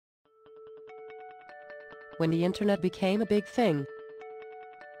when the internet became a big thing.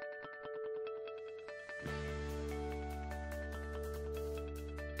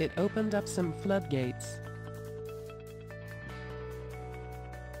 It opened up some floodgates.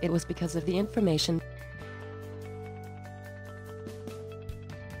 It was because of the information.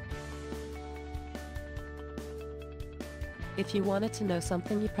 If you wanted to know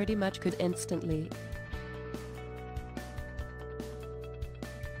something, you pretty much could instantly.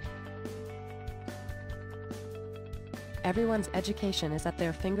 Everyone's education is at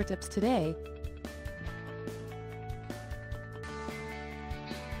their fingertips today.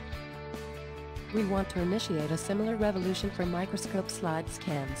 We want to initiate a similar revolution for Microscope slide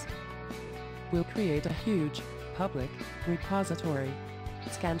scans. We'll create a huge, public, repository.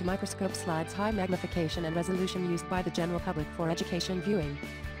 Scanned Microscope slides, high magnification and resolution used by the general public for education viewing.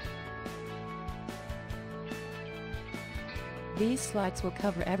 These slides will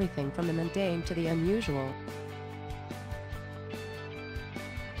cover everything from the mundane to the unusual.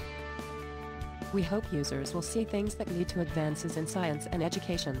 We hope users will see things that lead to advances in science and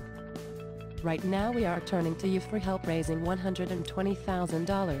education. Right now we are turning to you for help, raising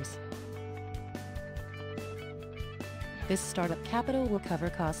 $120,000. This startup capital will cover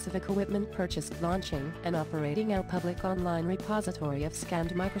costs of equipment purchased, launching, and operating our public online repository of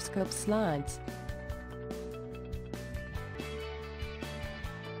scanned Microscope slides.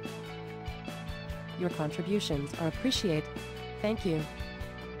 Your contributions are appreciated. Thank you.